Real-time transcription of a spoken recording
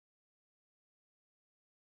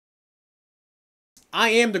I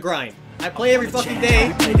am the grind. I play every fucking day.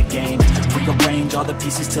 We play the game. Rearrange all the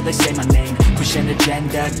pieces till they say my name. Push an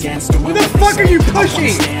agenda against What the fuck are you pushing?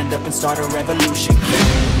 Stand up and start a revolution.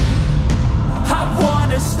 I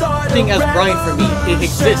wanna start Thing as grind for me. It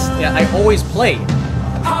exists. Yeah, I always play.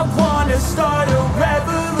 I wanna start a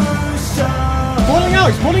revolution. Pulling out,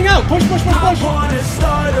 he's pulling out. Push, push, push, push. I wanna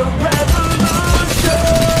start a revolution.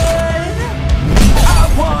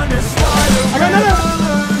 I wanna start a I got another. revolution.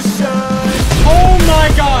 Oh my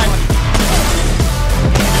god.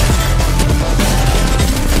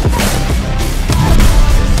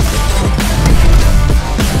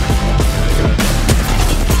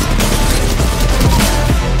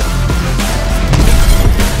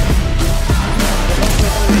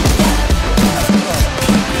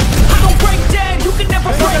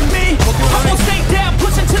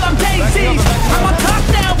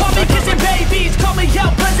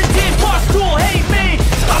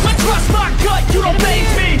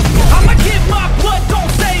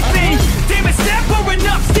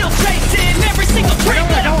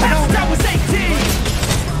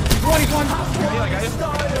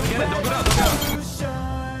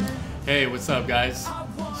 Hey, what's up guys?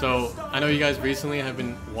 So I know you guys recently have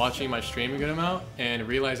been watching my stream a good amount and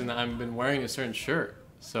realizing that I've been wearing a certain shirt.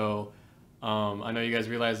 So I know you guys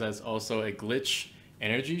realize that's also a Glitch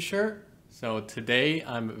Energy shirt. So today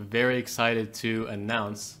I'm very excited to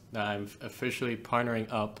announce that I'm officially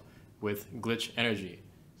partnering up with Glitch Energy.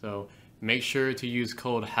 So make sure to use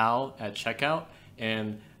code HAL at checkout,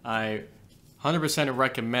 and I 100%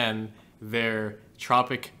 recommend their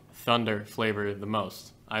Tropic Thunder flavor the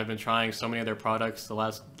most. I've been trying so many of their products the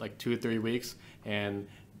last like 2 or 3 weeks, and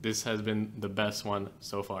this has been the best one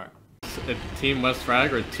so far. A team West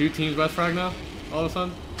Frag, or 2 teams West Frag now, all of a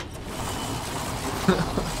sudden.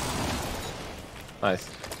 Nice.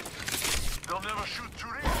 They'll never shoot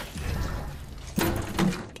through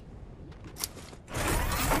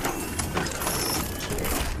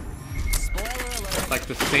It's like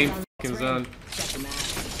the same fucking zone.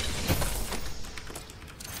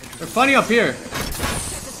 They're funny up here.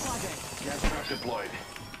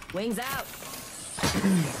 Wings out.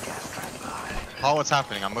 Paul, what's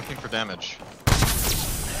happening? I'm looking for damage.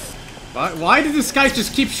 Why did this guy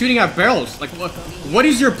just keep shooting at barrels? Like, what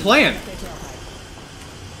is your plan?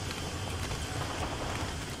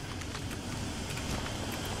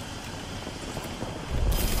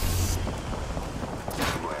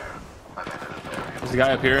 There's a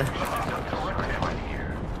guy up here.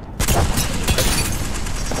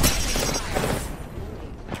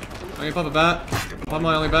 I need to pop a bat. Pop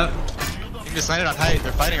my only bat. You can just land it on height.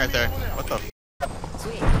 They're fighting right there. What the f?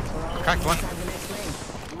 Cracked one.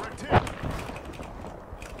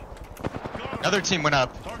 Another team went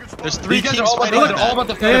up. There's 3 teams fighting. They're all about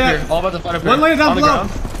to fight up here. All about to fight up here. One lane down below.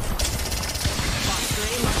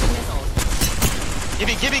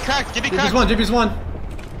 Gibby cracked. Gibby JB's cracked. one. JB's one.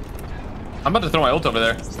 I'm about to throw my ult over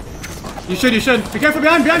there. You should. Be careful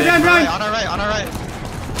behind. On our right.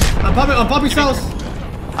 I'm popping cells.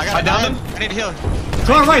 I got down. I need to heal.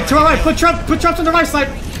 To our right. Put traps on the right side.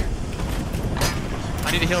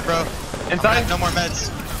 I need to heal, bro. Inside. I have no more meds.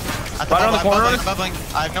 Right on the corner. I'm bubbling.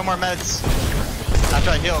 I have no more meds.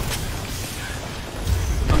 After I heal.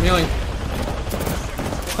 I'm healing.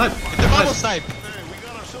 The bubble snipe.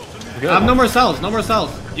 I have no more cells.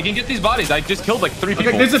 You can get these bodies. I just killed like 3 people.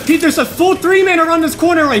 Okay, there's a full 3-man around this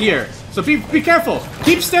corner right here. So be careful.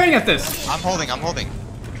 Keep staring at this. I'm holding. I'm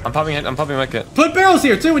popping my kit. Put barrels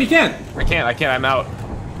here too when you can. I can't. I'm out.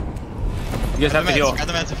 You guys have to heal. Grab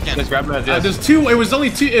the meds if you can. Just grab the meds. Yes. There's 2. It was only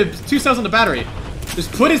 2 cells on the battery.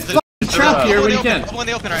 Just put his fucking trap here when you can. I'm in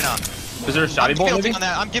the open right now. Is there a shotty bolt maybe?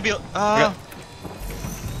 I'm Gibby.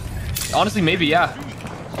 Honestly, maybe, yeah.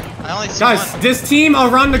 I only see Guys, one. this team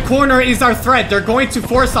around the corner is our threat. They're going to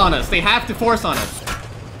force on us. They have to force on us.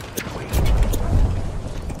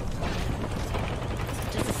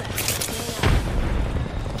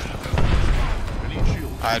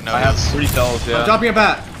 I have 3 cells, yeah. I'm dropping a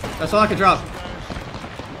bat. That's all I can drop.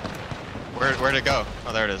 Where'd it go?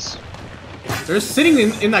 Oh, there it is. They're sitting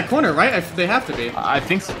in that corner, right? They have to be. I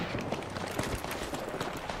think so.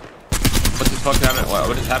 What the fuck happened? Wow,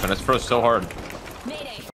 what just happened? It's froze so hard.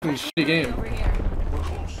 Shitty game.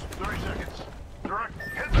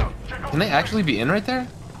 Can they actually be in right there?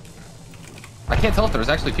 I can't tell if there's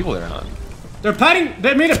actually people there or not. They're patting.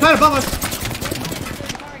 They made a pat above us.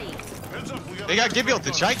 They got Gibby ult.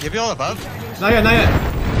 Should I Gibby ult above? Not yet.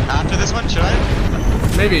 After this one, should I?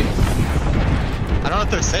 Maybe. I don't know if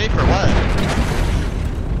they're safe or what.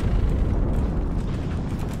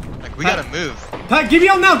 Like, we gotta move. Pat, give me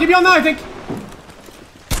out now, I think.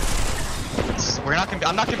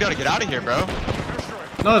 I'm not gonna be able to get out of here, bro.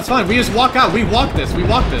 No, it's fine. We just walk out. We walk this. We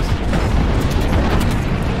walk this.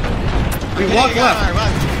 We walk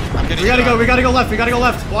left. We gotta go. We gotta go left. We gotta go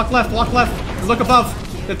left. Walk left. Walk left. Look above.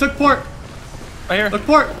 They took port. Right here. Look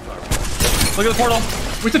port. Look at the portal.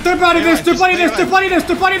 We took third body this. Third body this. Third body this.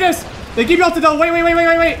 Third body this. They give you out the door.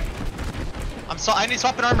 Wait. I need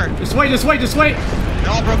swapping armor. Just wait. They're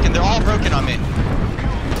all broken. They're all broken on me.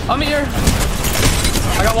 I'm here.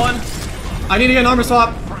 I got one. I need to get an armor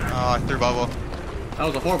swap. Oh, I threw bubble. That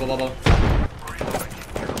was a horrible bubble.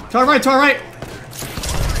 To our right. Kill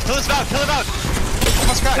this Valk. Kill it Valk.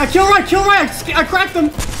 Almost cracked. Yeah, kill right. I cracked them.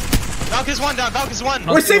 Valk is one down. Valk is one.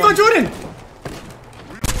 We're safe on Jordan.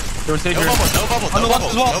 No bubble. On the left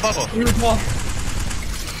as well. No bubble. Here as well.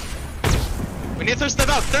 We need to thirst the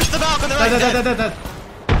Valk. Thirst the Valk on the right. Dead.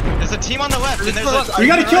 There's a team on the left. And there's a... We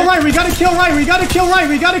gotta kill right. We gotta kill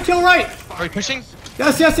right. Are we pushing?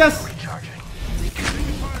 Yes.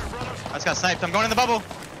 I just got sniped. I'm going in the bubble.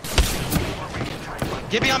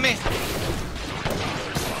 Gibby on me.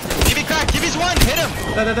 Gibby crack. Gibby's one. Hit him.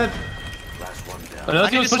 Dead. Another I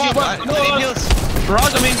team need is to pushing. swap. I need heals.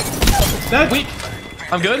 Barrage on me. Dead. Weak.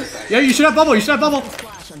 I'm good. Yeah, you should have bubble.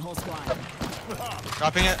 Flash on whole squad.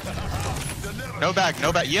 Dropping it. No bag.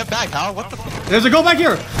 You have bag, Hal. What the fuck? There's a gold bag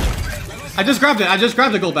here. I just grabbed it. I just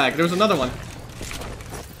grabbed the gold bag. There was another one.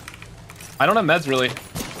 I don't have meds really.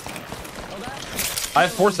 I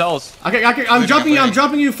have 4 cells. Okay, I'm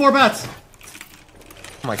dropping you 4 bats.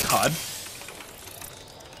 Oh my god.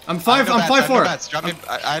 I'm 5-4. Drop me.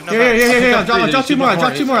 I have no Yeah. bats. I dropped 2 more. I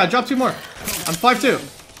dropped 2 more. I'm 5-2.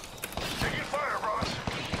 Taking fire, Ross.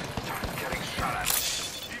 Getting shot at.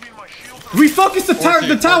 Leaving my shield. Refocus the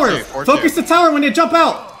tower. 4-2. Focus the tower when they jump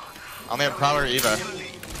out. I only have Prowler Eva.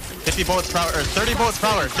 50 bullets Prowler, or 30 bullets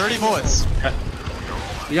Prowler, 30 bullets.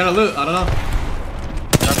 You gotta loot. I don't know.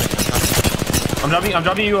 I'm dropping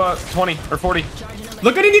you 20 or 40.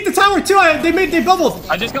 Look underneath the tower too. They bubbled.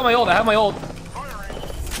 I just got my ult. I have my ult.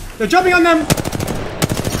 They're jumping on them.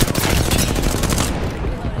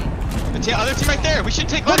 The other team right there. We should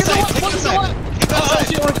take left side. Take left side. Take left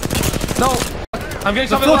side. No. I'm getting The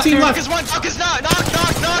something full left team here. left. Focus one. Focus not. Knock.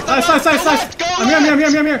 Nice. Go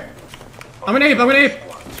I'm here. I'm an ape.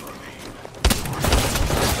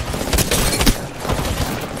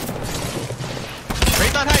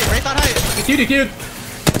 Wraith on height. Cute. Give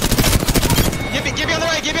me on the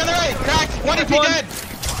right. Cracked. 1 EP dead.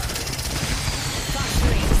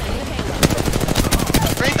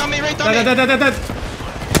 Wraith on me. Dead.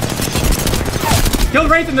 Kill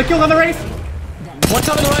Wraith and kill another Wraith. One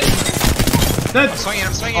time on the right. Dead.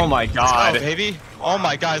 I'm swinging. Oh my god. Let's go, baby. Oh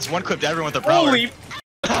my god. It's one clipped everyone with a Prowler. Holy.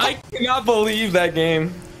 I cannot believe that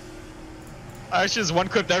game. I just one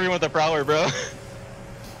clipped everyone with a Prowler, bro.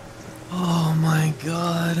 Oh my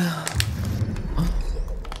god.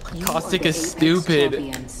 Caustic is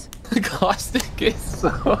stupid. Caustic is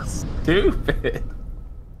so stupid.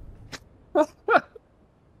 I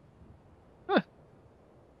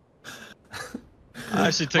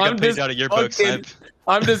actually took a page out of your book, Snipe.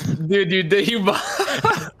 I'm just, dude,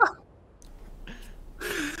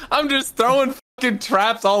 I'm just throwing fucking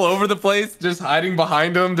traps all over the place, just hiding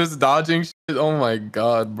behind them, just dodging shit. Oh my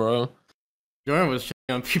god, bro. Jordan was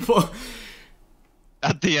shitting on people.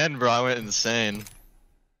 At the end, bro, I went insane.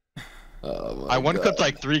 Oh I one-clipped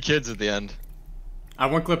like 3 kids at the end. I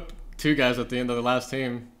one-clipped 2 guys at the end of the last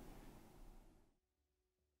team.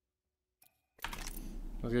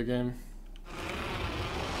 That was a good game.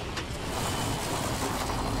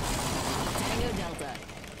 Tango Delta.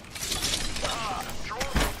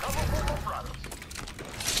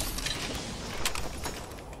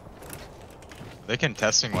 They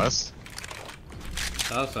contesting West.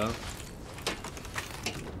 So.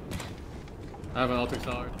 I have an Ultra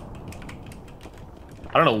Solar.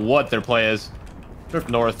 I don't know what their play is. They're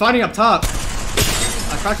North. fighting up top.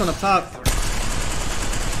 I cracked on up top.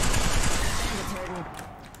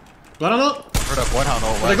 Blood on ult. Heard up one on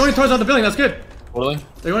West. They're going towards the building. That's good. Totally.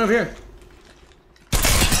 They're going over here.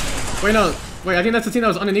 Wait, no. Wait, I think that's the team that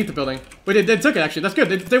was underneath the building. Wait, they took it actually. That's good.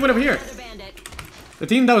 They went over here. The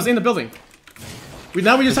team that was in the building.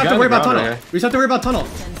 Now we just have to worry about tunnel. We just have to worry about tunnel.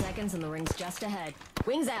 10 seconds and the ring's just ahead.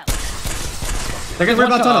 Wings out. They're gonna worry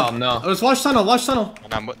about tunnel. Oh, no. Let's watch tunnel. Watch tunnel.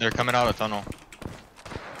 And they're coming out of tunnel.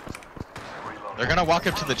 They're gonna walk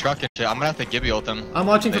up to the truck and shit. I'm gonna have to Gibby ult them. I'm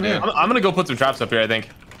watching from They here. do. I'm gonna go put some traps up here, I think.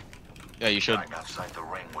 Yeah, you should. Outside the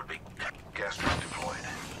ring would be gas trap deployed.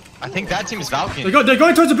 I think that team is Valkyrie. They're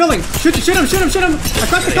going towards the building. Shoot him. I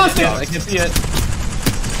cracked the caustic. I can see it.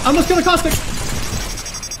 I almost killed the caustic.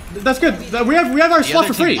 That's good. We have our slot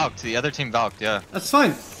for free. The other team Valked, yeah. That's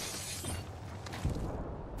fine.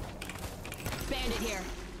 Bandit here.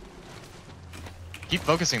 Keep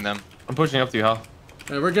focusing them. I'm pushing up to you, Hal.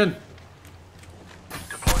 Hey, we're good.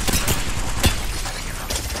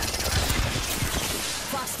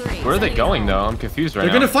 Fox 3. Where are they sending going home. though? I'm confused right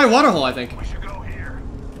They're now. gonna fight Waterhole, I think. We should go here.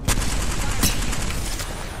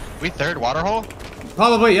 We third water hole?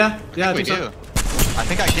 Probably, yeah. Yeah, I We think do. so. I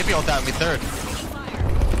think I give you all that and we third.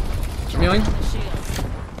 Kneeling.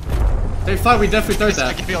 They fight, we definitely third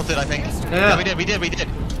I that. give you all I think. Yeah. We did.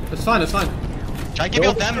 It's fine, it's fine. Should I give you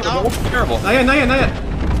all them now? Terrible. Not yet, not yet, not yet.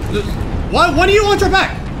 What? When do you want your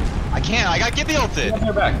back? I can't. I got give you ulted.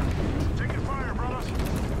 They're back. Taking fire, brothers.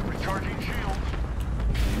 Recharging shields.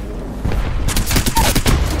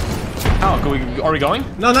 How? Are we going?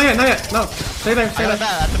 No, not yet, not yet. No. Stay there, I stay got there.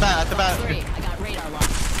 at the back. 3. I got radar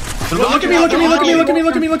lock. Look at me, look at me, look at me, look at me,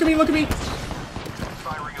 look at me, look at me, look at me.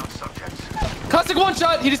 Firing on subjects. Caustic one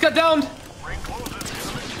shot. He just got downed. Ring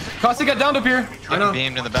closes. Caustic got downed up here. I know.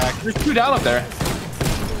 Beamed in the back. There's 2 down up there.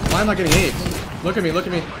 Why am I getting AIDS? Look at me, look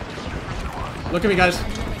at me. Look at me, guys.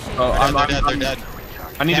 Oh, They're dead.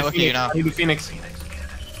 I need Can't a look at you Phoenix. now. I need a Phoenix.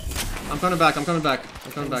 I'm coming back, I'm coming back.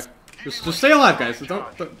 I'm coming back. Just stay alive, guys.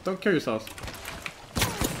 Don't kill yourselves.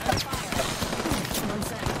 One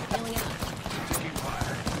set. Healing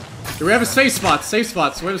up. Do we have a safe spot? Safe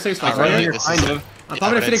spots. Where are the safe spots? Alright, Right here? this Kind is- of. I'm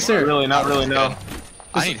popping a Phoenix here. Really, not really, no.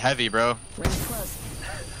 I need heavy, bro. Rings close.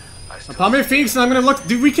 I'm popping a Phoenix and I'm gonna look.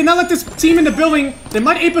 Dude, we cannot let this team in the building. They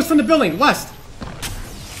might ape us from the building. West.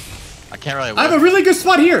 I can't really. I have a really good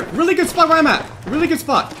spot here. Really good spot where I'm at. Really good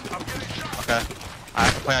spot. Okay. I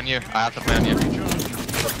have to play on you.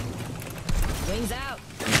 Wings out.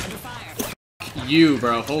 Under fire. You,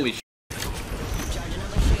 bro. Holy shit. Charging on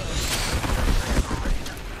my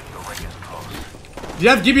shield. You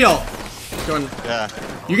have Gibeon. Going. Yeah.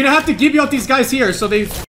 You're gonna have to Gibeon these guys here so they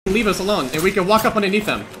leave us alone and we can walk up underneath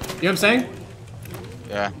them. You know what I'm saying?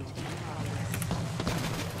 Yeah.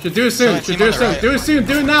 Should do it soon. Team Should do on it the soon. right. Do it soon.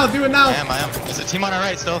 Do it now. Do it now. I am. There's a team on our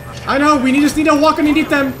right still. I know. We just need to walk underneath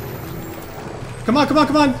them. Come on. Come on.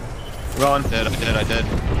 Come on. Rolling. I did.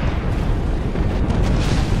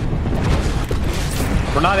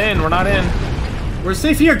 We're not in. We're not in. We're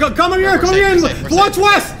safe here. Go, come over here. we're Come safe, here. we're safe, we're Watch safe.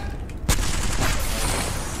 west.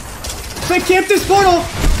 They camp this portal.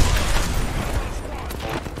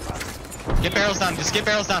 Get barrels down. Just get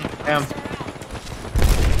barrels down. Damn.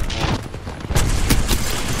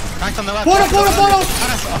 Cracked on the left. Portal. cracked on Portal. the Portal.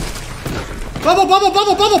 left. Bubble. Bubble.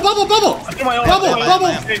 Bubble. Bubble. Bubble. Bubble. I do my own. Bubble. I am.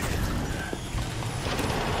 Bubble.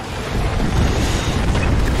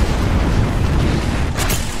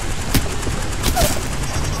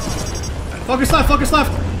 Focus left. Focus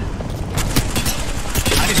left.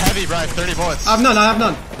 I need heavy, bro. I have 30 bullets. I have none. I have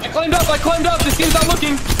none. I climbed up. I climbed up. This team's not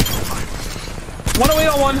looking. 108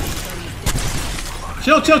 on one.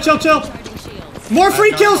 Chill. Chill. Chill. Chill. Charging shields. More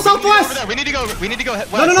free kills Over southwest. there. We need to go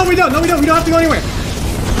west. No. No. No. We don't. No. We don't. We don't have to go anywhere.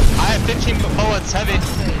 I have 15 bullets heavy.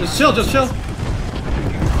 Just chill. Just chill.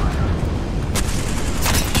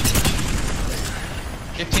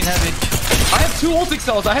 15 heavy. I have 2 ult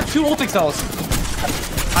cells. I have 2 ult cells.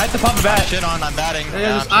 I have to pop a bat. Shit on. I'm batting.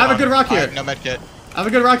 Yeah, I'm I have a shit good on. rock I here. have no medkit. I have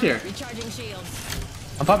a good rock here. Recharging shields.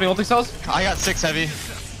 I'm popping ult cells. I got 6 heavy.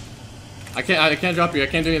 I can't drop you. I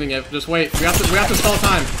can't do anything yet. Just wait. We have to stall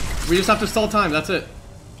time. We just have to stall time. That's it.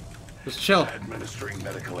 Just chill. Administering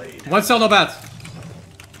medical aid. 1 cell, no bats.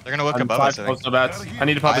 They're gonna look I'm above 5 us, I think. close no bats. I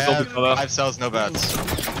need to pop I this ult have cell though. 5 cells, no bats.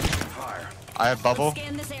 Fire. I have bubble.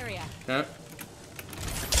 Scan this area. Okay.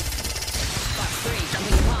 Fox 3.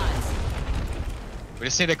 Jumping the pods. We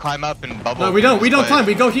just need to climb up and bubble. No, we don't. We don't climb.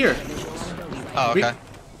 We go here. Oh, we- okay.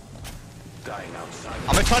 Dying outside.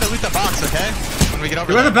 I'm gonna try to loot the box, okay? When we get over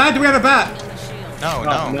Do we have a there. bat? Do we have a bat? On the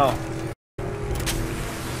shield. No. No.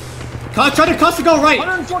 Try to Costa go right.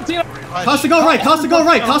 114. Costa go right. Costa go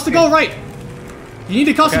right. Costa go right. You need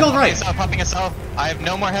to Costa go right. Popping us out. I have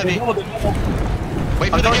no more heavy. Double. Wait for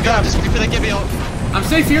I'm the going give down. Just wait for the give out. I'm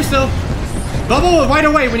safe here still. Bubble right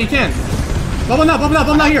away when you can. Bubble now. Bubble now.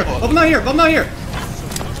 Bubble now here. Bubble now here. Bubble now here.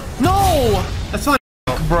 No, That's fine.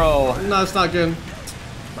 bro. No, it's not good.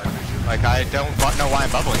 Like, I don't know why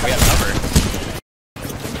I'm bubbling. We have cover.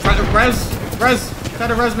 Res. Try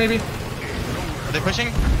to res maybe. Are they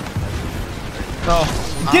pushing? No.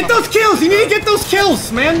 Get those kills. You need to get those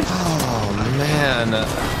kills, man. Oh man,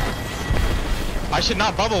 I should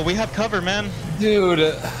not bubble. We have cover, man. dude.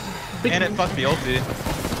 And it fucked the ulti.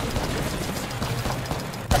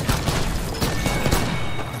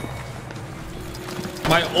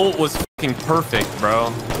 My ult was fucking perfect, bro.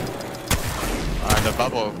 The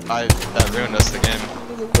bubble. That ruined us the game.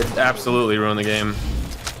 It absolutely ruined the game.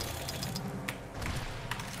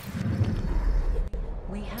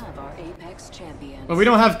 We have our Apex champion. But we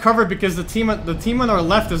don't have cover because the team on our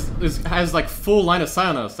left has like full line of sight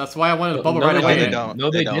on us. That's why I wanted to bubble right away. They don't. No,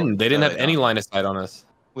 they didn't. They didn't have any line of sight on us.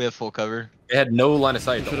 We have full cover. They had no line of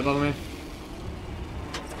sight. Should have bubbled me.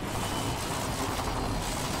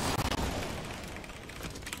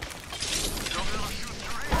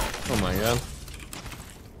 Oh my god.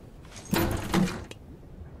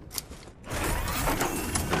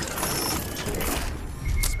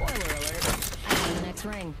 Spoiler alert. I'm in the next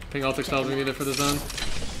ring. Ping all 6,000 we needed for the zone.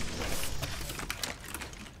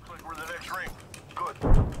 Click where the next ring. Good.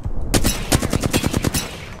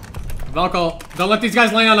 Valko, don't let these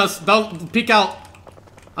guys land on us. Don't peek out.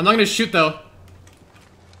 I'm not gonna shoot though.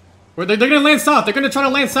 They're gonna land south. They're gonna try to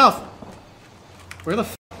land south. Where the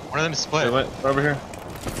f? One of them is split. Wait, over here.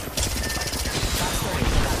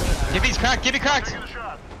 Gibby's cracked. Gibby cracked. Get a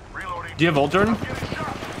shot. Reloading. Do you have ult, Jordan?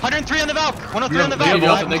 103 on the Valk. 103 on the They Valk. give you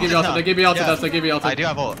ult. They give you ult. They give you ult. Yeah. They give you ult. I do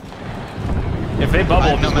have ult. If they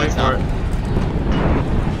bubble, No, just wait it's for not. it.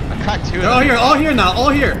 I cracked 2 of They're them. all here. All here now. All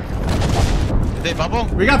here. Did they bubble?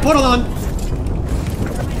 We got portal on.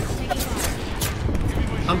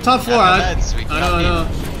 I'm top floor. Yeah, that's sweet. I know.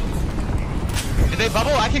 Did they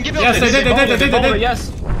bubble? I can give you Yes, they did. They did. Yes.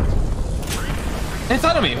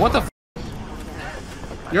 Inside of me. What the f?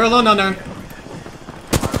 You're alone down there.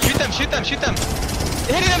 Shoot them, shoot them, shoot them.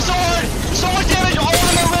 Hitting them so hard! So much damage! All of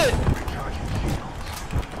them are lit!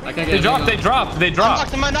 I can't get They dropped. They dropped. They I dropped.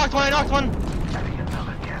 knocked him, I knocked one, I knocked one.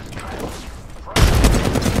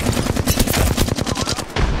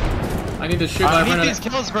 I need to shoot. We but I've need run these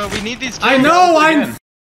out kills, bro. We need these kills. I know. Again.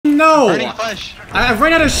 No. Burning flesh. I've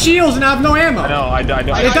run out of shields and I have no ammo. I know. I died.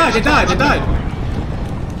 They died.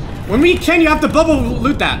 When we can, you have to bubble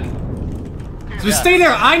loot that. So just stay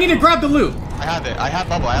there. I need to grab the loot. I have it. I have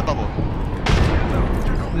bubble. I have bubble.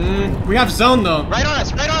 We have zone though. Right on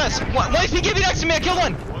us. Right on us. One HP give you next to me. I killed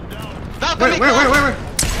one. Valk, Where?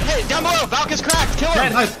 Hey, down below. Valk is cracked. Kill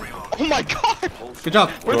him. Nice. Oh my god. Good job.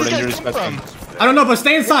 Where did Jordan, these you're guys come disgusting. from? I don't know, but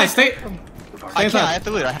stay inside. Stay I can't. I inside. have to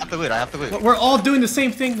loot. I have to loot. I have to loot. We're all doing the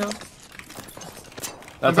same thing though.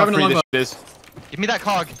 That's how grabbing the free this longbow. is. Give me that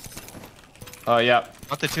cog. Yeah.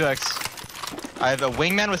 Not the 2x. I have a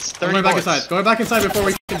wingman with 30 I'm going back bullets. inside. Going back inside before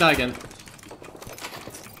we can die again.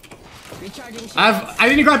 Recharging shield. I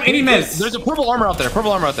didn't grab any meds. There's a purple armor out there.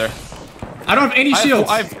 Purple armor out there. I don't have any shields.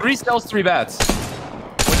 I have 3 shells, 3 bats.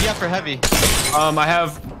 What do you have for heavy? I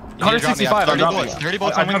have You need to drop me. I 165. have 30 I'm dropping. bullets. 30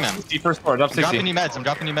 bullets on I have wingman. 60 first floor. Drop I'm dropping 60. you meds. I'm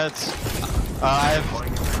dropping you meds. I have.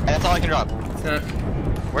 That's all I can drop. Okay.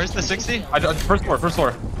 Where's the 60? First floor. First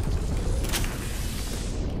floor.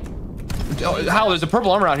 Hal, there's a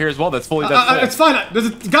purple armor out here as well. That's fully. That's full. It's fine. There's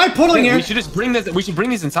a guy portaling here. We should just bring this. We should bring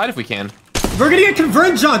these inside if we can. We're gonna get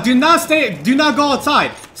converted, John. Do not stay. Do not go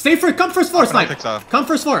outside. Stay for. Come first floor, Snipe. think so. Come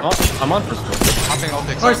first floor. Oh, I'm on first floor. Hopping all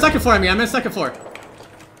picks. Or second floor. I mean, I'm in second floor.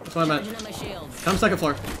 That's what I meant. Charging on my shield. Come second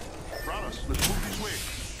floor. Promise. Let's move this way.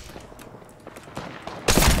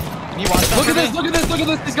 Can you watch that Look for at this. me? Look at this. Look at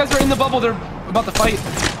this. These guys are in the bubble. They're about to fight.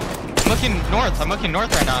 I'm looking north. I'm looking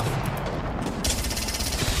north right now.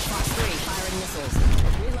 Box 3, firing missiles.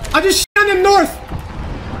 Reload. I just shot them north.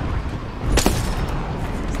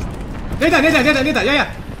 They died.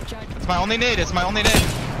 Yeah. It's my only nade. It's my only nade.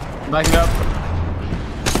 Backing up.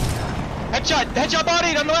 Headshot. Headshot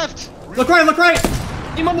bodied on the left. Look right.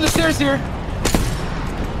 Team under the stairs here.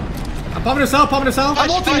 I'm popping this out. Flash,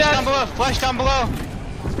 ulting flash that. down below. Flash down below.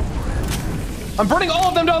 I'm burning all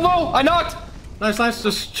of them down low. I knocked. Nice.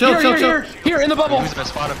 Just chill. Here in the bubble. Losing a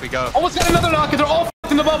spot if we go. Almost got another knock. They're all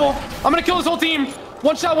in the bubble. I'm gonna kill this whole team.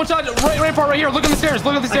 One shot. Right part right here. Look at the stairs.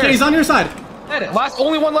 Look at the stairs. Okay, he's on your side. Dead.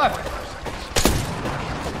 Only one left.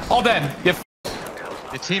 All dead. Yeah.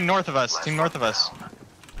 The team north of us.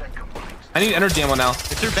 I need energy ammo now.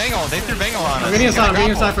 They threw bangle on us. I'm getting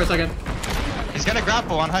inside for a second. He's gonna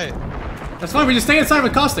grapple on height. That's fine. We just stay inside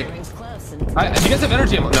with caustic. Rings close. And Do you guys have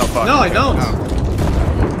energy ammo? No, fuck. No, I don't.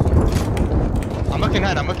 I'm looking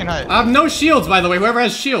height. I have no shields, by the way. Whoever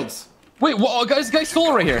has shields. Wait, well, guys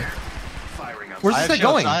stole right here. Where's I this have guy shields.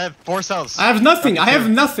 going? I have 4 cells. I have nothing.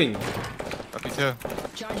 Nothing. Up you too.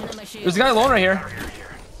 charging on my shield. There's a guy alone right here.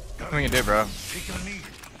 What are we gonna do, bro? Taking a knee.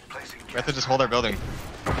 Placing. We have to just hold our building.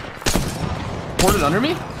 Ported under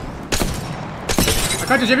me? I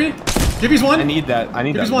cracked the Jibby. Jibby's one. I need that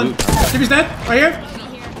Jibby's one. loot. Jibby's dead. Right here. Be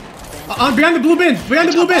here. Behind the blue bin. Box 3,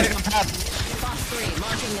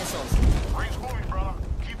 launching missiles. Rings moving, brother.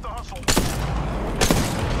 Keep the hustle.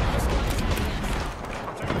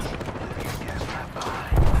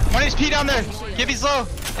 One HP down there. Gibby's low.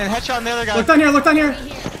 And headshot on the other guy. Look down here.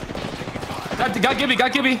 Got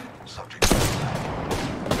Gibby.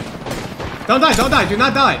 Don't die. Do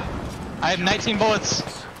not die. I have 19 bullets.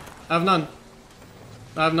 I have none.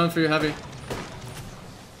 I have none for you, heavy.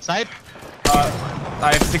 Snipe.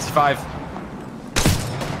 I have 65.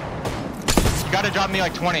 You gotta drop me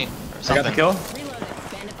like 20 or I something. got the kill.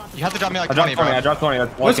 You have to drop me like I 20, dropped 20. bro. I dropped 20.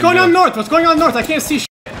 That's all What's I can going on do. north? What's going on north? I can't see shit.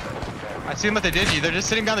 I see them what they did to you. They're just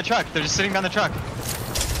sitting down the truck. They're just sitting down the truck.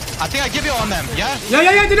 I think I give you on them. Yeah?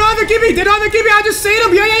 Yeah. They don't have a gimme. They don't have a gimme. I just seen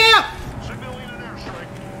them. Yeah. Signaling an airstrike.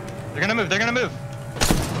 They're gonna move. They're gonna move.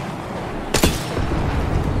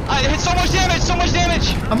 I hit so much damage. So much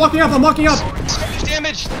damage. I'm walking up. So much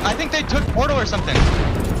damage. I think they took portal or something.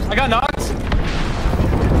 I got knocked.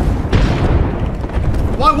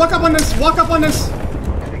 Walk up on this. Walk up on this.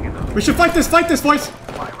 We should fight this. Fight this, boys.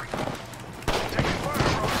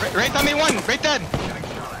 Right on me one. Right dead.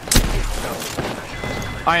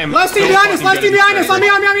 I am. Last team so behind us. fucking Last good team at behind us. this On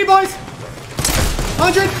me, boys.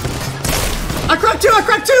 100. I cracked 2. I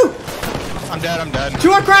cracked 2. I'm dead. I'm dead.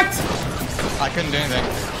 2 are cracked. I couldn't do anything.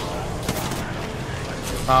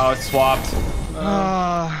 Oh, it's swapped.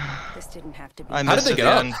 This didn't have to be. I How did missed they at get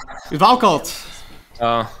the up? end. Valcult.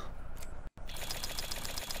 Oh.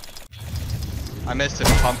 I missed it.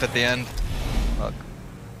 Pumped at the end. Fuck.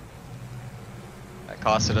 That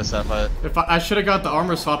costed us that fight. If I should have got the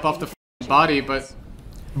armor swap off the body, but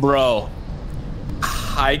Bro.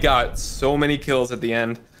 I got so many kills at the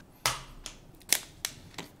end.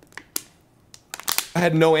 I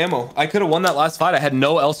had no ammo. I could have won that last fight. I had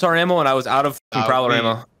no L-Star ammo and I was out of Prowler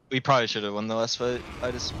ammo. We probably should have won the last fight.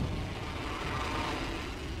 I just.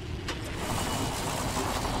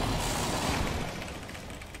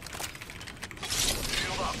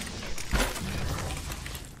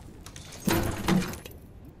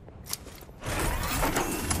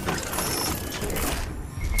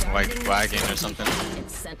 Like lagging or something.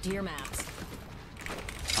 It's sent to your maps.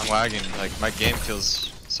 I'm lagging. Like my game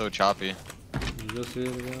feels so choppy. just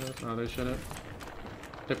here. Oh, they shouldn't.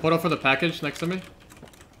 They put up for the package next to me.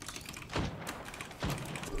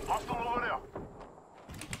 Hostile over there.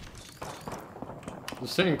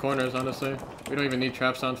 Just sitting corners, honestly. We don't even need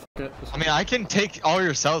trap sound. Fuck it. I mean, I can take all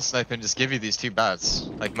your cells, Snipe, and just give you these 2 bats.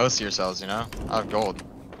 Like most of your cells, you know? Out of gold.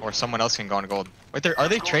 Or someone else can go on gold. Wait, are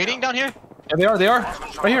they trading down here? Yeah, they are.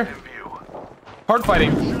 Right here. Hard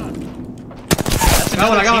fighting. That's Got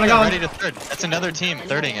one, I got one, I got one. Ready to third. That's another team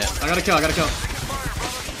thirding it. I gotta kill, I gotta kill.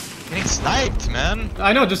 Getting sniped, man.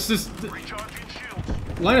 I know, just Recharging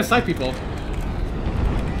shield. line of sight people.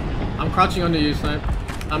 I'm crouching under you, Snipe.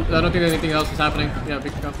 I don't think anything else is happening. Yeah,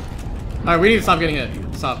 big go. Alright, we need to stop getting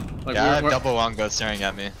hit. Stop. Like, Yeah, I have double longbow staring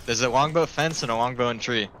at me. There's a longbow fence and a longbow in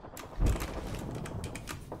tree.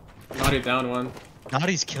 Naughty down one.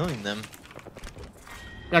 Naughty's killing them.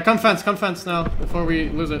 Yeah, come fence now before we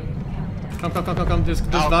lose it. Come. Just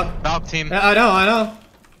Valk. Valk team. Yeah, I know.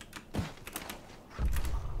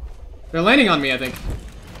 They're landing on me, I think.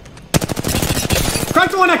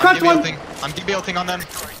 Cracked one, I cracked one! I'm DB ulting on them.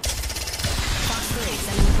 Fox 3,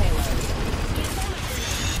 sending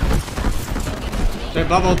payload. They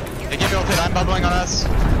bubbled. They give me ulted, I'm bubbling on us.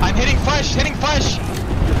 I'm hitting flesh!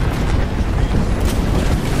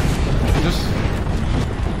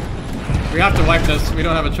 We have to wipe this. We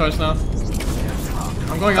don't have a choice now.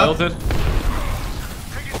 I'm going up. Ulted.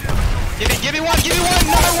 Give me one!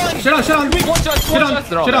 Another one! Shit on. Give me one shot.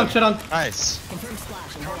 Shit on. Nice. Confirm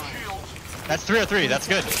splash and hold on. That's 3 or 3. That's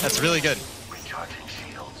good. That's really good. Recharging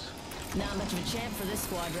shields. Not much of a champ for this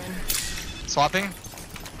squadron. Swapping.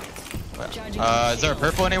 Charging Is there a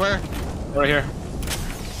purple anywhere? Right here.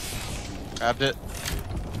 Grabbed it.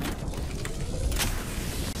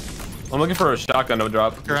 I'm looking for a shotgun to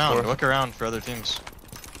drop. Look around for other teams.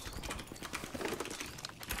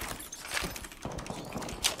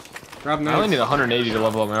 Grab I only nades. need 180 to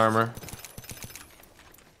level up my armor.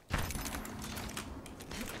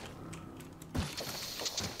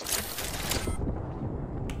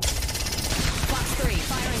 Fox 3,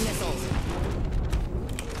 firing missiles.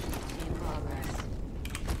 In progress.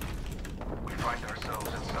 We find ourselves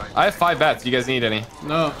inside. I have 5 bats. Do you guys need any?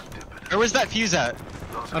 No, Where was that fuse at?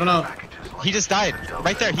 I don't know. He just died.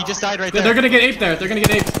 Right there. He just died right there. They're gonna get aped there. They're gonna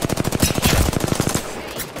get aped.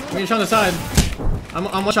 We can show on the side. I'm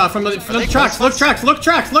one shot from the tracks. Look tracks.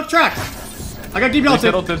 I got DB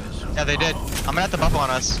ulted. Ulted. Yeah, they did. I'm gonna have to bubble on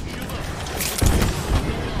us.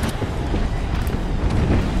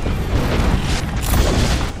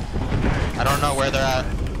 I don't know where they're at. I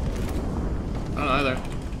don't know either.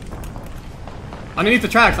 Underneath the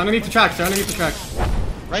tracks. They're underneath the tracks.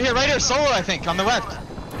 Right here. Solo, I think, on the left.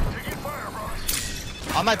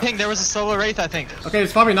 On my ping, there was a solo wraith, I think. Okay,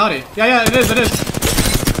 it's probably naughty. Yeah, it is.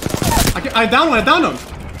 I downed him.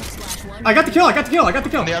 I got the kill. On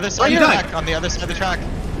the other side You of the died. track. On the other side of the track.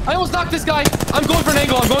 I almost knocked this guy. I'm going for an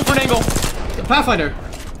angle. Pathfinder.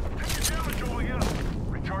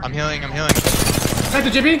 I'm healing. I'm healing. Back to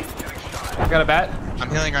Jibby. Got a bat. I'm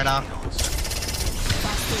healing right now.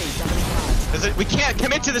 We can't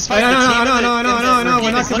commit to this fight. No.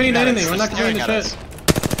 We're not committing to anything. We're not committing to shit.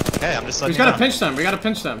 Okay, I'm just letting We gotta pinch them. We gotta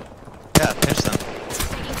pinch them. Yeah, pinch them.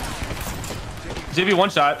 JB, one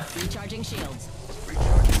shot. Recharging shields.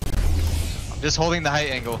 I'm just holding the height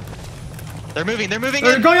angle. They're moving. They're moving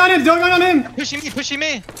They're in. going on in. Going on in. Pushing me. Pushing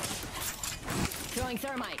me. Throwing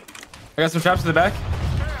thermite. I got some traps in the back.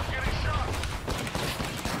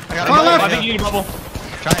 I got Far a left. I think you need a bubble.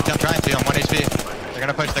 I'm trying to. I'm 1 HP. They're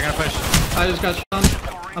gonna push. They're gonna push. I just got shot.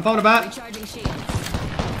 I'm popping a bat. Recharging shield.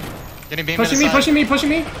 Getting beamed Pushing to me. the side. Pushing me. Pushing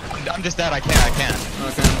me. I'm just dead. I can't.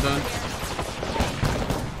 Okay, I'm done.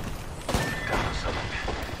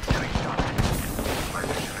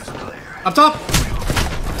 Up top.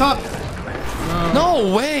 Up top.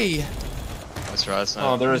 No way. Let's try this.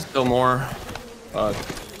 Oh, there is still more.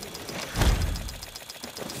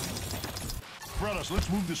 Brothers, let's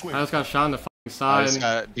move this way. I just got shot on the fucking I side. just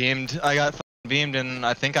got beamed. I got beamed, and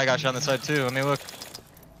I think I got shot on the side too. Let me look.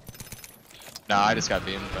 Nah, I just got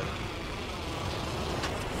beamed. But...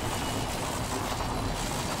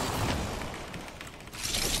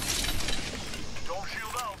 Don't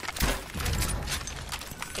shield out.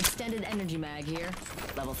 Extended energy mag here.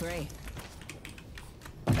 Level 3.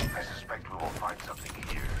 I suspect we will find something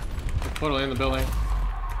here. Portal in the building.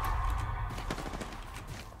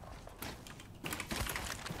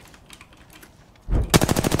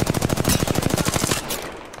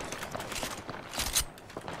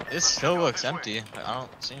 This still looks empty. I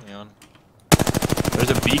don't see anyone. There's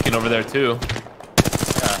a beacon over there too.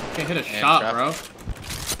 Yeah. Can't hit a Man, shot, trap. bro.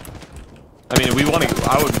 I mean, we want to.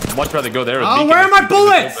 I would much rather go there. With Oh, beacon where are if my it's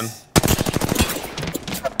bullets?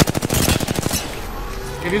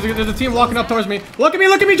 Okay, there's a team walking up towards me. Look at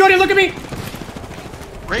me, Jordan, look at me!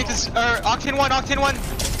 Wraith is Octane 1, Octane 1.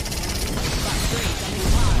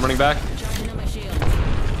 I'm running back. Charging on my shield. Good.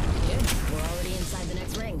 We're already inside the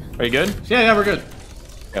next ring. Are you good? Yeah, we're good.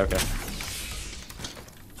 Okay.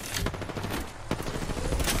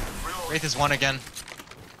 Wraith is 1 again.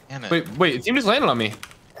 Damn it. Wait, the team just landed on me.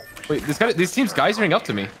 Wait, these team's guys are up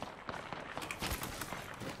to me.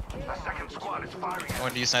 The second squad is firing.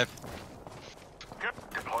 When do you snipe?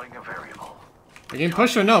 Yep. Deploying a variable. Are you getting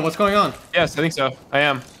pushed or no? What's going on? Yes, I think so. I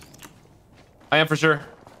am for sure.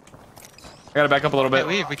 I gotta back up a little Can't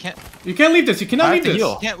bit. leave. We can't. You can't leave this. You cannot I leave have to this.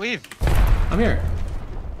 heal. Can't leave. I'm here.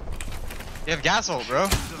 You have gas ult, bro.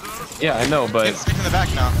 Yeah, I know, but Stick in the back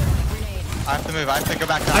now. I have to move. I have to go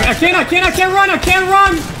back down. I can't run.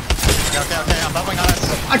 Okay. I'm bubbling on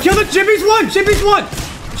us. I killed it. Jimmy's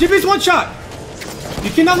one shot. You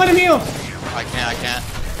cannot let him heal. I can't.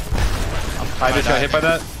 I just got hit by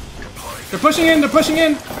that. They're pushing in.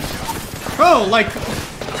 Bro, like,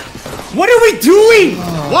 what are we doing?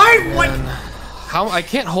 Why? What? How? I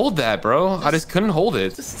can't hold that, bro. I just couldn't hold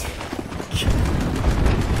it.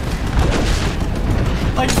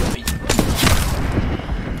 Like,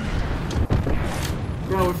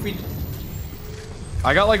 bro, if we.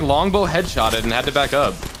 I got like longbow headshotted and had to back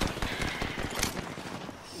up.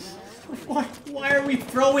 Why are we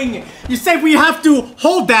throwing? You said we have to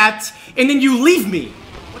hold that, and then you leave me.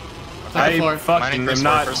 I floor. fucking am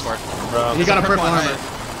not. First floor. Bro. He got a purple one armor.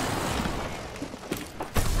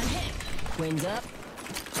 Wings up.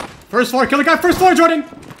 First floor, kill the guy. First floor, Jordan.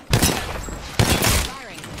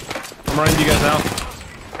 Firing. I'm running you guys out.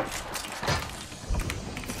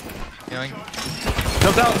 Healing.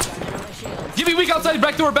 Jumped out. Give me weak outside.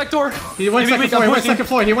 Back door. He went Give me second weak,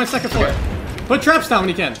 floor. I'm He went second floor. Put traps down when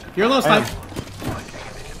you can. You're alone, I am. Snipe.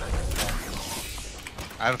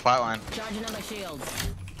 I have a flatline. Charging on my shields.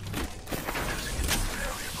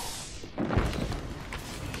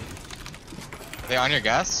 Are they on your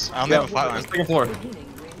gas? I only Yeah, have a flatline. second floor.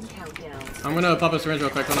 I'm gonna pop a syringe real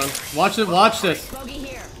quick. Hold on. Watch it. Watch this. Bogey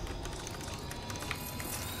here.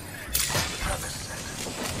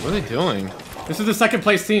 What are they doing? This is the second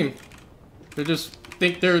place team. They just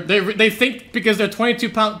think they think because they're 22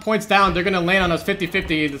 points down, they're gonna land on us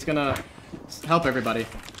 50-50. That's gonna help everybody.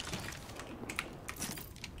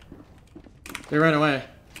 They ran away.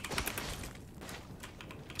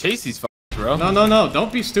 Chase these fuckers, bro. No.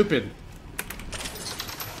 Don't be stupid.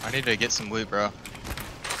 I need to get some loot, bro.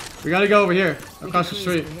 We gotta go over here, across the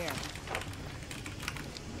street. Over here.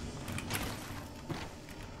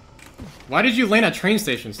 Why did you land at train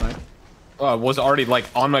station, Snipe? I was already like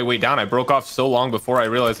on my way down. I broke off so long before I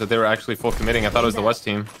realized that they were actually full committing. I thought it was the West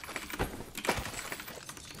team.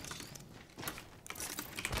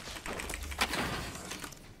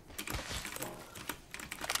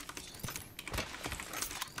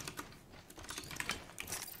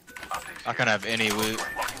 Not gonna have any loot.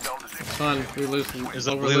 It's fun. We lose. There's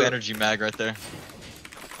a blue energy mag right there.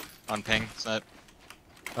 On ping set.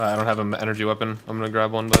 I don't have an energy weapon. I'm gonna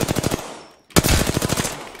grab one, but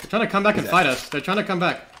They're trying to come back and fight us. They're trying to come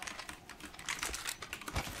back.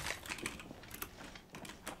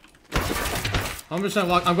 I'm just gonna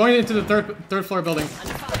walk. I'm going into the third floor building.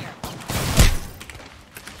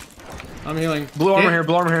 I'm healing. blue armor here.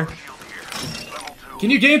 Blue armor here. Can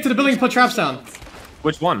you get into the building and put traps down?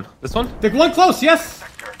 Which one? This one? The one close, yes!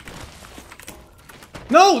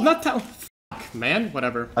 No, not that. Fuck, man.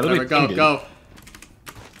 Whatever. I Whatever. literally pinged Go.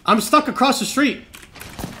 I'm stuck across the street.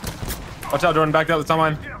 Watch out, Jordan. Back up. It's not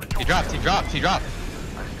mine. He dropped. He dropped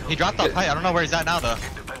off height. I don't know where he's at now though.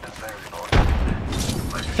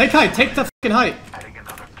 Take height. Take the fucking height.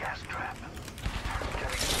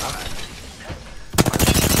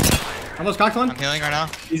 Almost cocked one. I'm healing right now.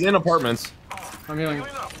 He's in apartments. I'm healing.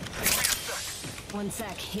 1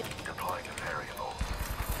 sec. Here. Deploying Imperial.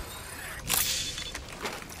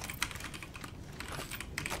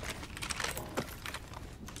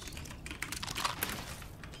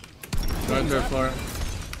 Go to third floor.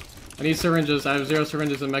 I need syringes. I have 0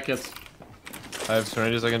 syringes and medkits. I have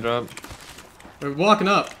syringes I can drop. We're walking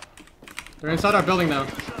up. They're inside our building now.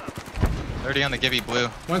 30 on the Gibby blue.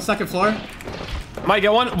 1 second floor. Might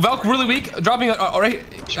get one. Valk really weak. Dropping right.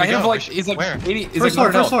 I hit him for like he's like Where? 80. He's First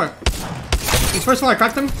like floor. First floor. He's first floor. I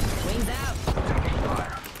cracked him. Wings out.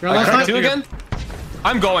 You're on I last cracked night? two again.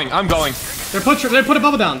 I'm going. They put a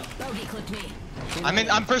bubble down. Bogey clipped me.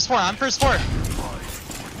 I'm first floor.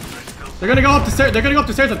 They're gonna go up the stairs. They're gonna go up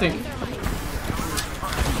the stairs, I think.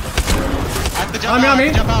 I have to jump On me, out. on I me.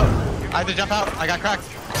 have to jump out. I got cracked.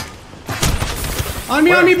 On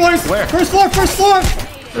me, boys. Where? First floor.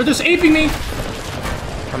 They're just aping me.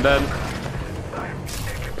 I'm dead.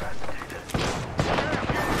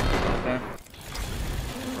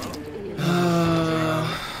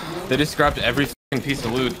 They just grabbed every fucking piece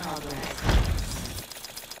of loot.